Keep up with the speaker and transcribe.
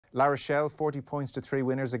La Rochelle, 40 points to 3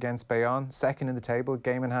 winners against Bayonne, second in the table,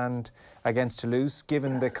 game in hand against Toulouse.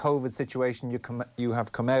 Given the COVID situation you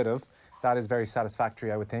have come out of, that is very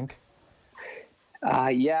satisfactory, I would think.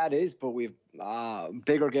 Yeah, it is, but we've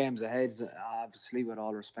bigger games ahead. Obviously, with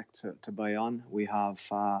all respect to Bayonne, we have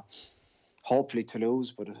hopefully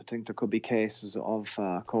Toulouse, but I think there could be cases of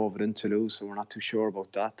COVID in Toulouse, so we're not too sure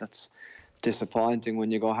about that. That's disappointing when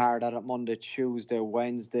you go hard at it Monday, Tuesday,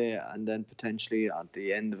 Wednesday, and then potentially at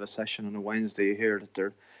the end of a session on a Wednesday you hear that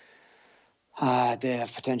they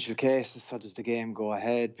have potential cases. So does the game go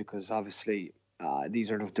ahead? Because obviously these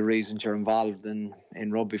are the reasons you're involved in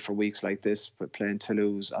rugby for weeks like this, but playing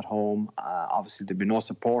Toulouse at home. Obviously there'd be no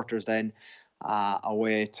supporters then.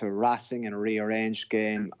 Away to Racing in a rearranged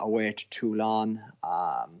game, away to Toulon,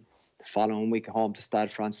 the following week home to Stade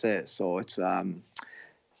Francais. So it's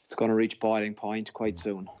going to reach boiling point quite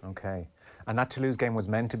soon. Okay. And that Toulouse game was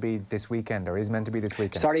meant to be this weekend, or is meant to be this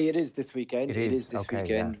weekend? Sorry, it is this weekend. It is this weekend,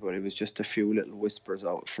 yeah. But it was just a few little whispers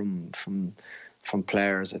out from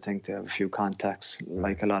players. I think they have a few contacts,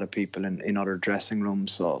 like a lot of people in other dressing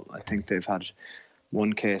rooms. So I think they've had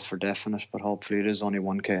one case for definite, but hopefully it is only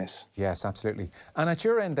one case. Yes, absolutely. And at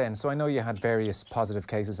your end then, so I know you had various positive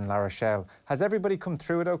cases in La Rochelle. Has everybody come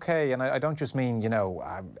through it okay? And I don't just mean,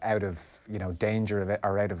 out of, danger of it,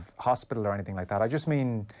 or out of hospital or anything like that. I just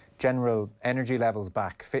mean general energy levels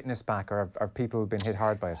back, fitness back, or have people been hit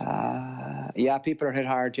hard by it? Yeah, people are hit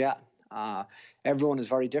hard, yeah. Everyone is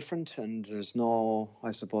very different, and there's no,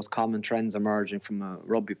 I suppose, common trends emerging from a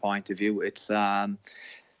rugby point of view. It's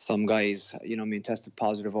some guys, tested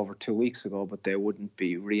positive over 2 weeks ago, but they wouldn't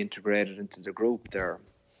be reintegrated into the group. I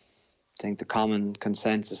think the common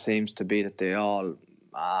consensus seems to be that they all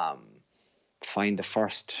find the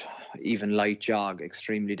first even light jog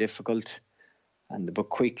extremely difficult, but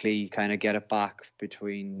quickly kind of get it back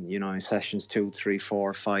between sessions 2, 3,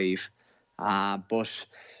 4, 5. But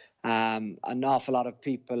an awful lot of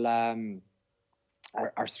people are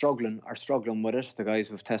struggling with it. The guys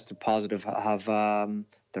who have tested positive have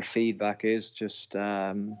their feedback is just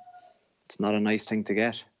it's not a nice thing to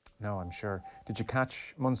get. No, I'm sure. Did you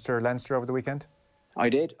catch Munster-Leinster over the weekend? I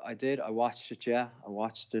did. I watched it, yeah. I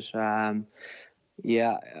watched it. My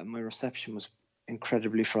reception was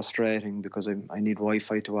incredibly frustrating because I need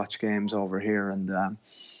Wi-Fi to watch games over here, and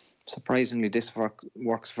surprisingly this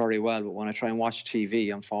works very well, but when I try and watch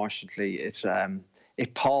TV, unfortunately it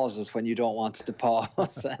pauses when you don't want it to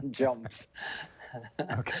pause and jumps.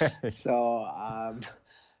 Okay. So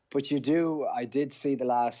but I did see the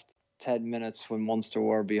last 10 minutes when Munster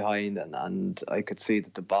were behind, and I could see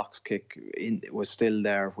that the box kick was still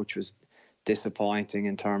there, which was disappointing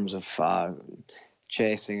in terms of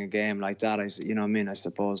chasing a game like that. I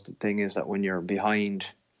suppose the thing is that when you're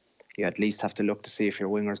behind, you at least have to look to see if your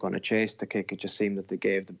winger's going to chase the kick. It just seemed that they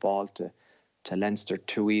gave the ball to Leinster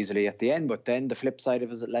too easily at the end. But then the flip side of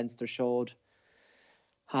it is that Leinster showed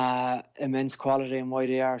immense quality in why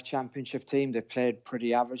they are a championship team. They played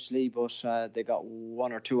pretty averagely, but they got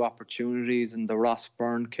 1 or 2 opportunities, and the Ross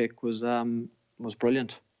Byrne kick was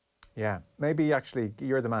brilliant. Yeah, maybe actually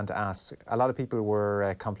you're the man to ask. A lot of people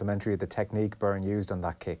were complimentary of the technique Byrne used on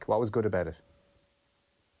that kick. What was good about it?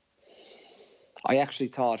 I actually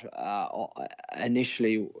thought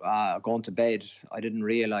initially going to bed, I didn't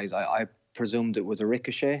realise. I presumed it was a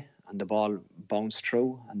ricochet and the ball bounced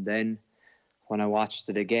through, and then when I watched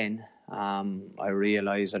it again, I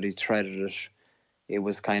realised that he threaded it. It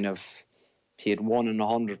was kind of, he had 1 in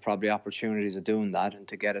 100 probably opportunities of doing that, and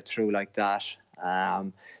to get it through like that.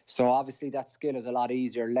 So obviously that skill is a lot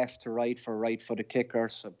easier left to right for right-footed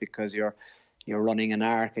kickers, so because you're running an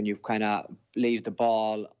arc and you kind of leave the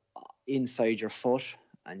ball inside your foot,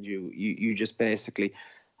 and you just basically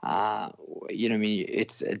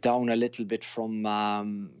it's down a little bit from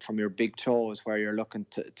your big toes where you're looking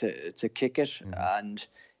to kick it, and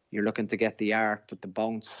you're looking to get the arc, but the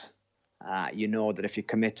bounce, that if you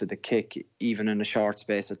commit to the kick, even in a short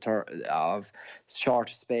space of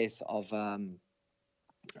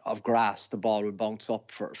grass, the ball would bounce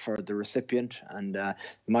up for the recipient. And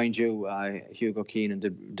mind you, Hugo Keenan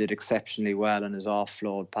did exceptionally well, and his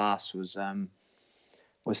offload pass was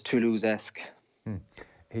Toulouse-esque.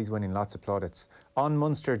 He's winning lots of plaudits. On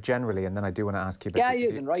Munster generally, and then I do want to ask you about... Yeah, he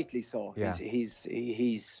is, and rightly so. Yeah.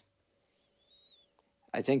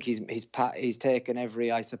 I think he's taken every,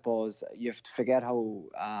 I suppose, you have to forget how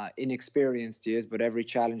inexperienced he is, but every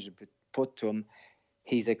challenge put to him,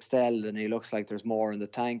 he's excelled, and he looks like there's more in the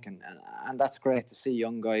tank, and that's great to see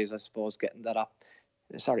young guys, I suppose, getting that up.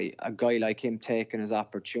 Sorry, a guy like him taking his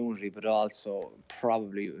opportunity, but also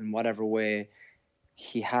probably in whatever way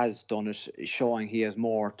he has done it, showing he has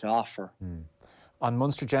more to offer. On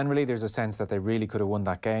Munster generally, there's a sense that they really could have won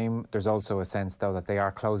that game. There's also a sense, though, that they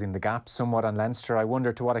are closing the gap somewhat on Leinster. I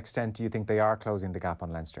wonder, to what extent do you think they are closing the gap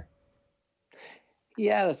on Leinster?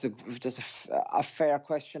 Yeah, that's a fair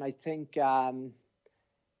question. I think,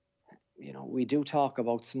 we do talk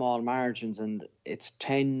about small margins, and it's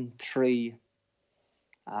 10-3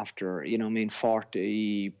 after,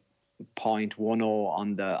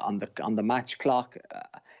 40.10 on the match clock.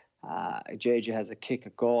 JJ has a kick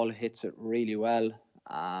at goal, hits it really well.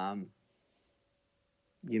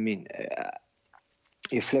 You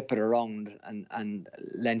flip it around and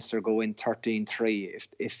Leinster go in 13-3.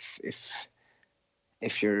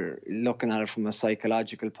 If you're looking at it from a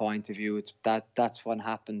psychological point of view, that's what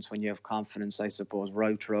happens when you have confidence, I suppose,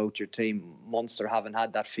 right throughout your team. Munster haven't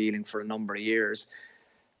had that feeling for a number of years.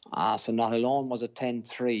 So not alone was it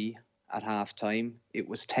 10-3 at half-time, it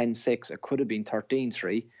was 10-6. It could have been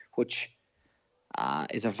 13-3, which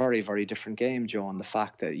is a very, very different game, Joe. And the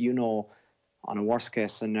fact that, on a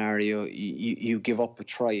worst-case scenario, you give up a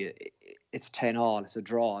try, it's 10-all, it's a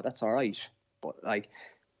draw, that's all right. But,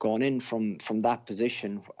 going in from that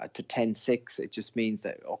position to 10-6, it just means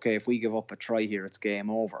that, okay, if we give up a try here, it's game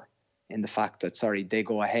over. In the fact that, they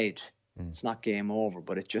go ahead. It's not game over,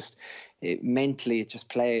 but mentally it just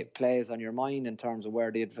plays on your mind in terms of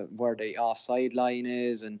where the offside line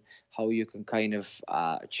is and how you can kind of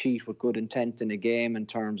cheat with good intent in a game in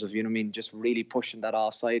terms of, just really pushing that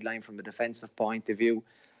offside line from a defensive point of view.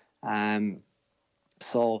 I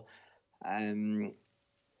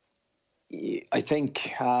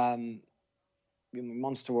think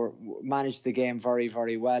Munster managed the game very,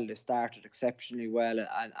 very well. They started exceptionally well,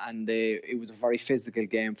 and it was a very physical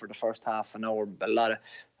game for the first half an hour. A lot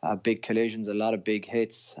of big collisions, a lot of big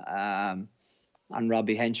hits. And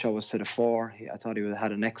Robbie Henshaw was to the fore. I thought he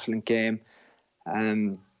had an excellent game.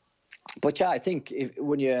 But yeah, I think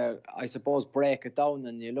when you, I suppose, break it down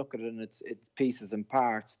and you look at it in its pieces and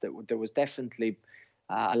parts, there was definitely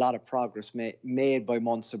a lot of progress made by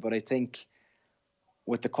Munster. But I think,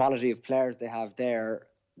 with the quality of players they have there,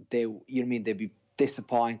 they'd be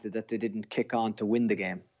disappointed that they didn't kick on to win the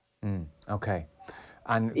game. Okay.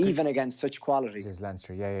 And even against such quality. Is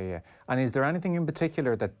Leinster, yeah. And is there anything in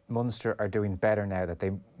particular that Munster are doing better now that they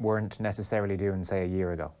weren't necessarily doing, say, a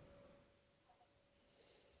year ago?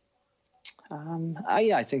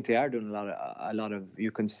 I think they are doing a lot of. You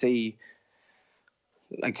can see,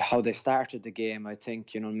 how they started the game. I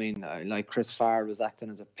think, like Chris Farrell was acting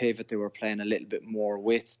as a pivot. They were playing a little bit more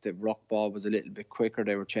width. The ruck ball was a little bit quicker.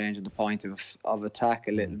 They were changing the point of attack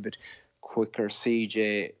a little bit quicker.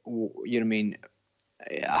 CJ,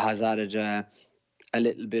 has added a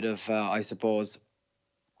little bit of, I suppose,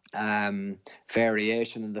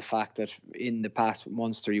 variation in the fact that in the past with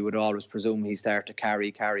Munster, you would always presume he's there to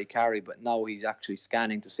carry, but now he's actually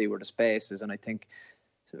scanning to see where the space is. And I think,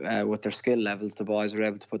 with their skill levels, the boys are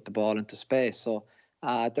able to put the ball into space. So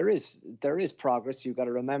there is progress. You've got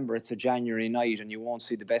to remember it's a January night, and you won't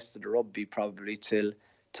see the best of the rugby probably till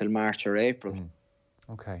March or April.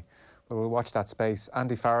 Okay. Well, we'll watch that space.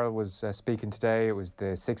 Andy Farrell was speaking today. It was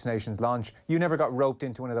the Six Nations launch. You never got roped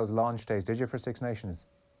into one of those launch days, did you, for Six Nations?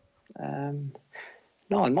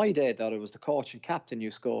 No, in my day, though, it was the coach and captain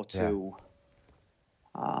used to go to.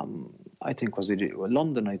 Yeah. I think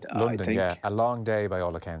London. London, yeah. A long day by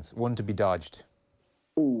all accounts. One to be dodged.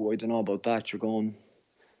 Oh, I don't know about that. You're going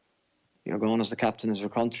as the captain of your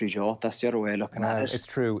country, Joe. That's the other way of looking at it. It's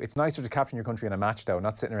true. It's nicer to captain your country in a match, though,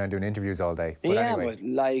 not sitting around doing interviews all day. But anyway.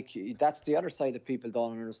 But that's the other side that people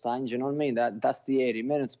don't understand. You know what I mean? That's the 80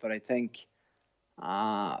 minutes. But I think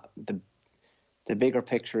the bigger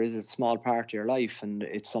picture is it's a small part of your life, and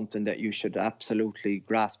it's something that you should absolutely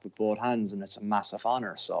grasp with both hands, and it's a massive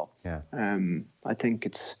honour. So yeah. I think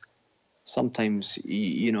it's sometimes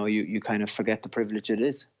you kind of forget the privilege it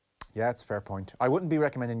is. Yeah, it's a fair point. I wouldn't be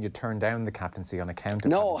recommending you turn down the captaincy on account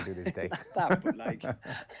of having to do this day. That would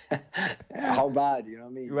how bad, you know what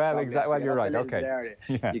I mean? Well, exactly. Well, you're right. Okay.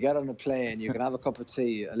 Yeah. You get on the plane, you can have a cup of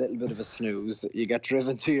tea, a little bit of a snooze. You get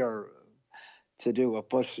driven to do it.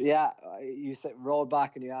 But yeah, you said roll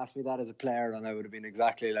back and you asked me that as a player, and I would have been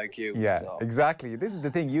exactly like you. Yeah, so. Exactly. This is the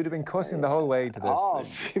thing. You'd have been cussing the whole way to the. Oh,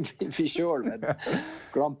 be sure, man.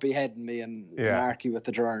 Grumpy heading me and narky with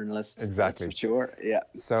the journalists. Exactly. That's for sure. Yeah.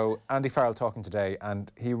 So Andy Farrell talking today,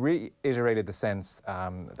 and he reiterated the sense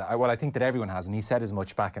that, I think that everyone has, and he said as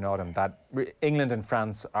much back in autumn, that England and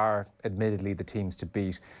France are admittedly the teams to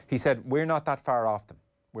beat. He said we're not that far off them.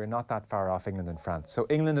 We're not that far off England and France. So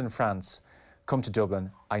England and France come to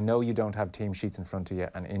Dublin. I know you don't have team sheets in front of you,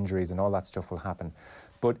 and injuries and all that stuff will happen.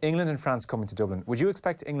 But England and France coming to Dublin, would you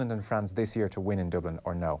expect England and France this year to win in Dublin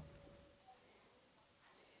or no?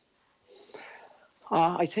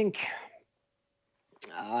 I think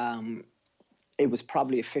it was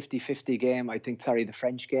probably a 50-50 game. I think, the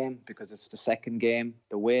French game, because it's the second game.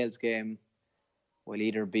 The Wales game will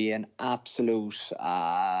either be an absolute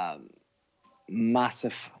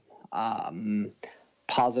massive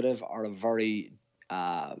positive or a very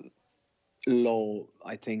low,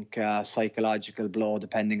 I think, psychological blow,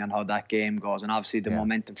 depending on how that game goes. And obviously the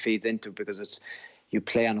momentum feeds into it, because you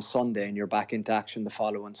play on a Sunday and you're back into action the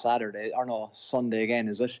following Saturday. Or no, Sunday again,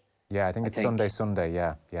 is it? Yeah, I think Sunday,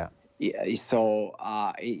 yeah. Yeah, so,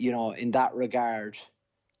 in that regard,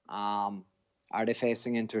 are they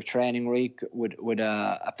facing into a training week with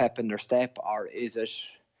a pep in their step, or is it,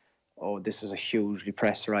 oh, this is a hugely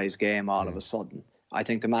pressurised game all of a sudden? I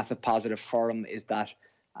think the massive positive for them is that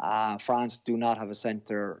France do not have a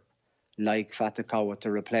centre like Fatakawa to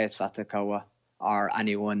replace Fatakawa or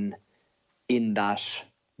anyone in that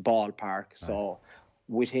ballpark. So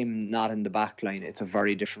with him not in the back line, it's a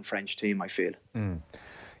very different French team, I feel.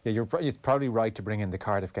 Yeah, you're probably right to bring in the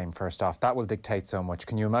Cardiff game first off. That will dictate so much.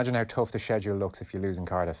 Can you imagine how tough the schedule looks if you lose in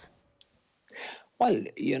Cardiff? Well,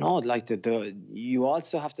 you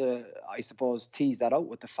also have to, I suppose, tease that out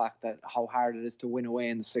with the fact that how hard it is to win away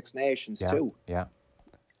in the Six Nations too. Yeah.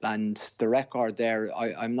 And the record there,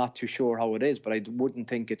 I'm not too sure how it is, but I wouldn't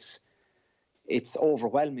think it's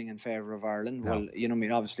overwhelming in favour of Ireland. No. Well,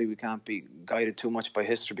 obviously we can't be guided too much by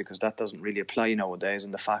history, because that doesn't really apply nowadays.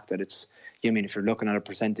 And the fact that if you're looking at a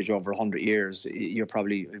percentage over 100 years,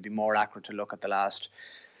 it'd be more accurate to look at the last,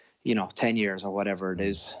 10 years or whatever it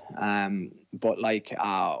is. But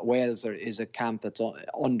Wales is a camp that's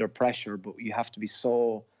under pressure, but you have to be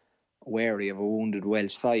so wary of a wounded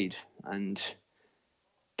Welsh side. And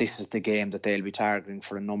this is the game that they'll be targeting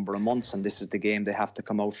for a number of months, and this is the game they have to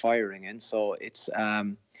come out firing in. So it's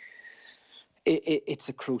a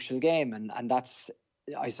crucial game, and that's,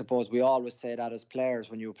 I suppose, we always say that as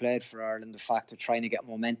players when you played for Ireland, the fact of trying to get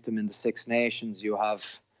momentum in the Six Nations. You have,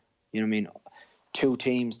 two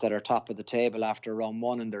teams that are top of the table after round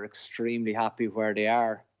one, and they're extremely happy where they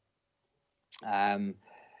are.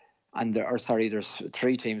 There's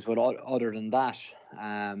three teams, but other than that,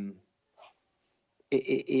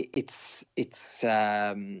 it's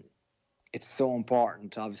so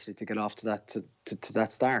important, obviously, to get off to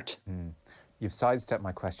that start. You've sidestepped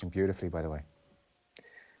my question beautifully, by the way.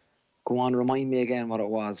 Go on, remind me again what it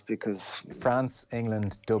was, because... France,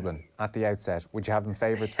 England, Dublin, at the outset. Would you have them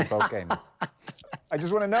favourites for both games? I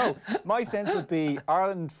just want to know. My sense would be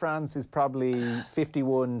Ireland-France is probably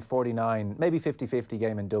 51-49, maybe 50-50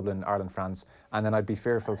 game in Dublin, Ireland-France, and then I'd be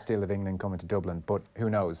fearful still of England coming to Dublin, but who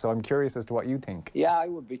knows? So I'm curious as to what you think. Yeah, I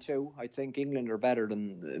would be too. I think England are better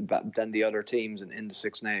than the other teams in the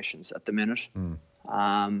Six Nations at the minute.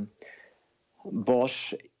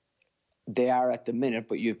 But they are at the minute,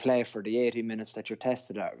 but you play for the 80 minutes that you're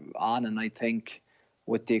tested on, and I think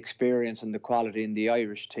with the experience and the quality in the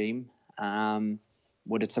Irish team,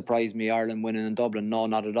 would it surprise me Ireland winning in Dublin? No,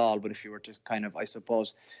 not at all. But if you were to kind of, I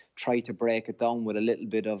suppose, try to break it down with a little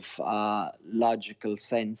bit of logical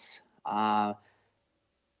sense,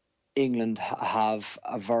 England have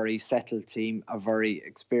a very settled team, a very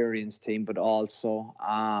experienced team, but also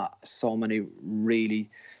so many really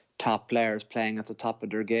top players playing at the top of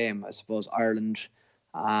their game. I suppose Ireland,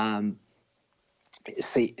 for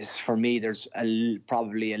me, there's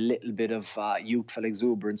probably a little bit of youthful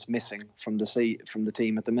exuberance missing from the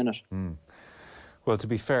team at the minute. Well, to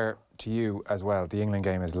be fair to you as well, the England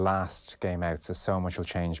game is last game out, so much will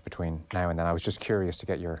change between now and then. I was just curious to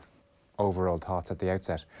get your overall thoughts at the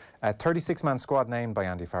outset. 36-man squad named by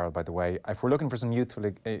Andy Farrell, by the way. If we're looking for some youthful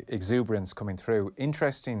exuberance coming through,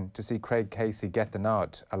 interesting to see Craig Casey get the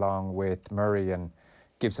nod along with Murray and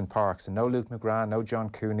Gibson Parks, and no Luke McGrath, no John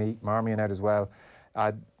Cooney, Marmion out as well.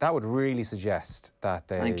 That would really suggest that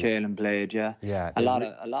they... And Caelan Blade, yeah. Yeah. A lot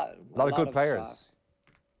of good players.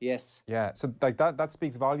 Yes. Yeah, so like that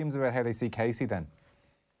speaks volumes about how they see Casey then.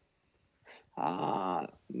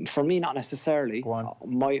 For me, not necessarily. Go on.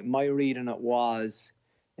 My reading it was,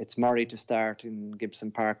 it's Murray to start and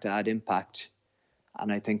Gibson Park to add impact,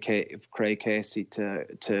 and I think Craig Casey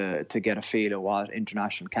to get a feel of what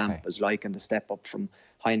international camp is like and the step up from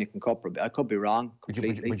Heineken Cup. I could be wrong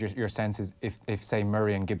completely. Would your sense is if say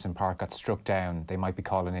Murray and Gibson Park got struck down, they might be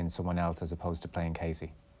calling in someone else as opposed to playing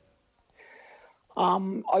Casey?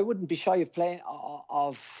 I wouldn't be shy of playing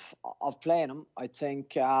him. I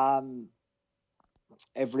think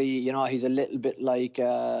he's a little bit like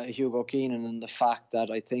Hugo Keenan in the fact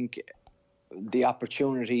that I think the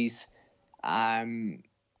opportunities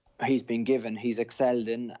he's been given, he's excelled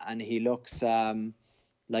in, and he looks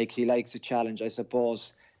like he likes a challenge, I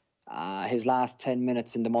suppose. his last 10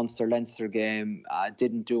 minutes in the Munster-Leinster game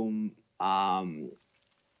didn't do him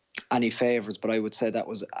any favours, but I would say that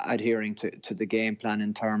was adhering to the game plan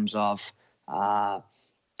in terms of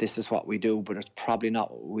this is what we do, but it's probably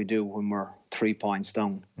not what we do when we're 3 points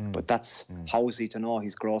down. But that's how is he to know?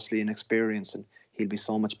 He's grossly inexperienced, and he'll be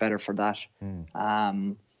so much better for that.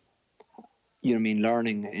 You know what I mean?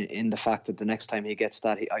 Learning in the fact that the next time he gets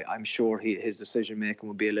that, I'm sure his decision making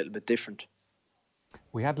will be a little bit different.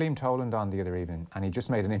 We had Liam Toland on the other evening, and he just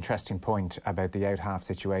made an interesting point about the out-half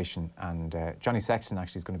situation. And Johnny Sexton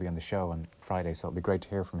actually is going to be on the show on Friday, so it'll be great to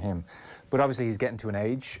hear from him. But obviously he's getting to an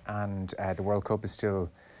age, and the World Cup is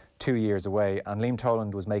still 2 years away. And Liam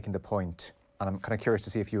Toland was making the point, and I'm kind of curious to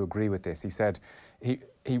see if you agree with this. He said,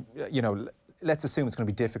 you know, let's assume it's going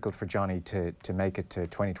to be difficult for Johnny to make it to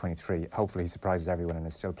 2023. Hopefully he surprises everyone and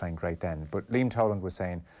is still playing great then. But Liam Toland was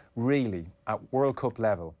saying, really, at World Cup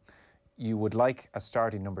level, you would like a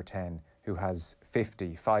starting number 10 who has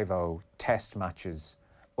 50 test matches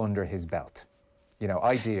under his belt. You know,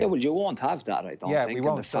 ideal. Yeah, well, you won't have that, I don't think. Yeah, we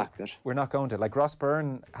won't. The fact that we're not going to. Like, Ross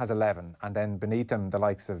Byrne has 11, and then beneath him, the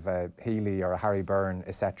likes of Healy or Harry Byrne,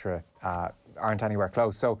 etc., aren't anywhere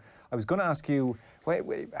close. So I was going to ask you,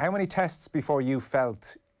 how many tests before you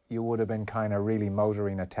felt you would have been kind of really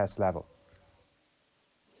motoring at test level?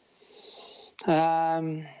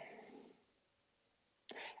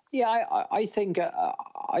 Yeah, I think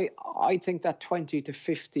I think that 20 to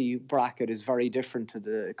 50 bracket is very different to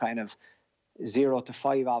the kind of 0 to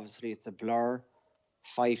 5. Obviously, it's a blur.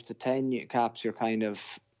 5 to 10 caps, you're kind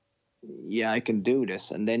of, yeah, I can do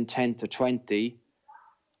this. And then 10 to 20,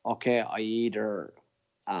 okay, I either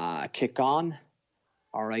kick on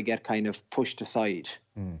or I get kind of pushed aside.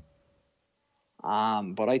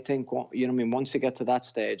 But I think, you know what I mean, once you get to that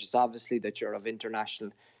stage, it's obviously that you're of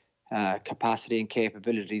international capacity and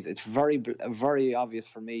capabilities. It's very obvious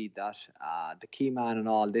for me that the key man in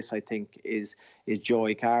all this, I think, is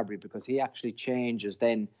Joey Carbery, because he actually changes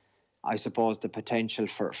then, I suppose, the potential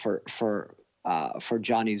for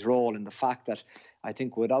Johnny's role, and the fact that I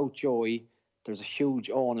think without Joey, there's a huge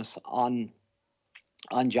onus on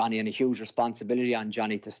Johnny and a huge responsibility on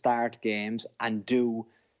Johnny to start games and do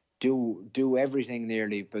everything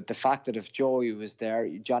nearly. But the fact that if Joey was there,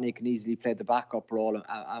 Johnny can easily play the backup role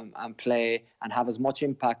and play and have as much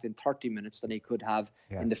impact in 30 minutes than he could have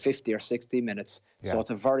in the 50 or 60 minutes. So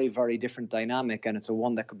it's a very, very different dynamic, and it's a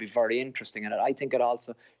one that could be very interesting. And I think it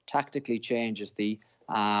also tactically changes the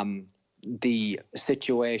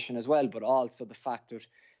situation as well, but also the fact that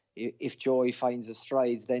if Joey finds his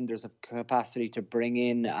strides, then there's a capacity to bring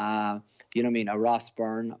in, you know what I mean, a Ross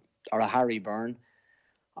Byrne or a Harry Byrne,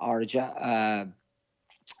 or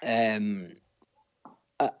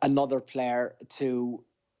another player to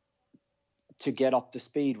get up to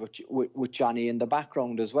speed with Johnny in the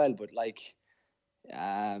background as well. But like,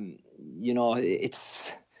 you know,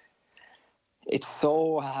 it's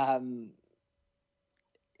so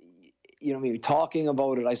you know, I mean, talking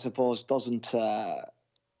about it, I suppose, doesn't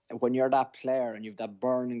when you're that player and you've that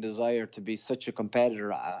burning desire to be such a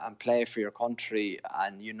competitor and play for your country,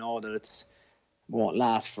 and you know that it's won't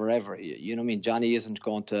last forever. You know what I mean? Johnny isn't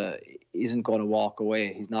going to walk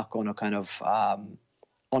away. He's not going to kind of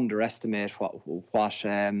underestimate what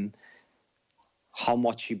how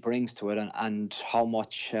much he brings to it, and how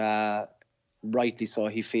much rightly so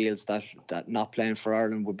he feels that not playing for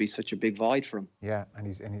Ireland would be such a big void for him. Yeah,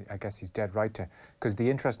 and I guess he's dead right to, because the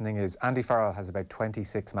interesting thing is Andy Farrell has about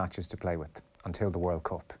 26 matches to play with until the World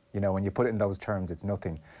Cup. You know, when you put it in those terms, it's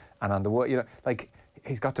nothing. And on the, you know, like,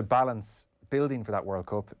 he's got to balance building for that World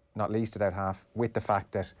Cup, not least at out half, with the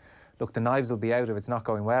fact that, look, the knives will be out if it's not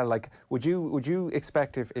going well. Like, would you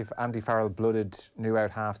expect if Andy Farrell blooded new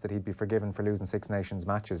out halves that he'd be forgiven for losing Six Nations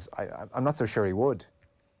matches? I'm not so sure he would.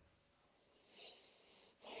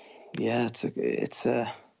 Yeah, it's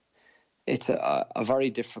a very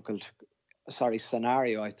difficult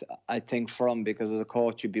scenario, I think, for him, because as a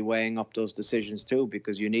coach you'd be weighing up those decisions too,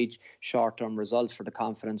 because you need short-term results for the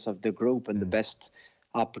confidence of the group, and the best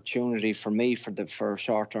opportunity for me for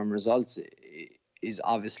short-term results is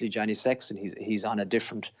obviously Johnny Sexton. He's on a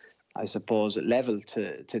different, I suppose, level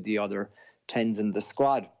to the other 10s in the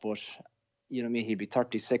squad, but you know what I mean, he'll be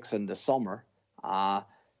 36 in the summer,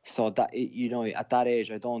 so that, you know, at that age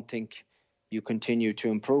I don't think you continue to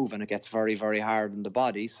improve, and it gets very, very hard on the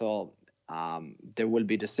body. So there will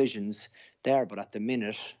be decisions there, but at the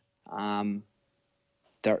minute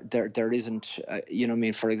there isn't, you know what I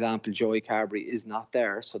mean, for example, Joey Carbery is not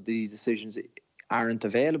there, so these decisions aren't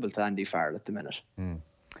available to Andy Farrell at the minute.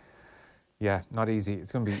 Yeah, not easy.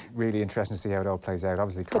 It's going to be really interesting to see how it all plays out.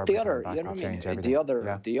 Obviously, but the other, you know what I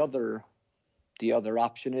mean, the other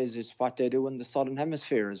option is what they do in the Southern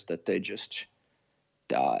Hemisphere, is that they just,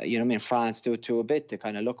 you know what I mean, France do it to a bit. They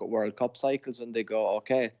kind of look at World Cup cycles and they go,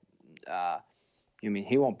 okay, you mean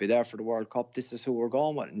he won't be there for the World Cup, this is who we're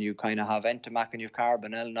going with. And you kind of have Ntamack and you have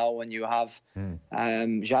Carbonell now, and you have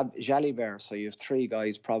Jalibert. So you have 3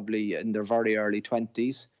 guys probably in their very early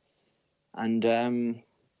 20s. And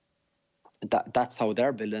that's how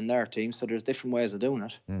they're building their team. So there's different ways of doing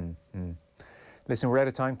it. Listen, we're out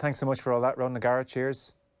of time. Thanks so much for all that, Ronan O'Gara.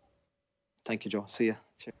 Cheers. Thank you, Joe. See you.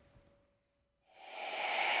 Cheers.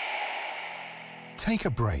 Take a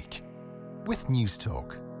break with News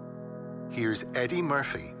Talk. Here's Eddie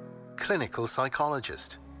Murphy, clinical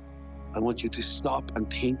psychologist. I want you to stop and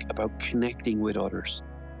think about connecting with others.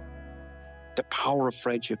 The power of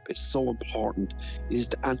friendship is so important. It is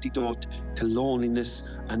the antidote to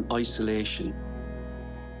loneliness and isolation.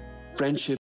 Friendship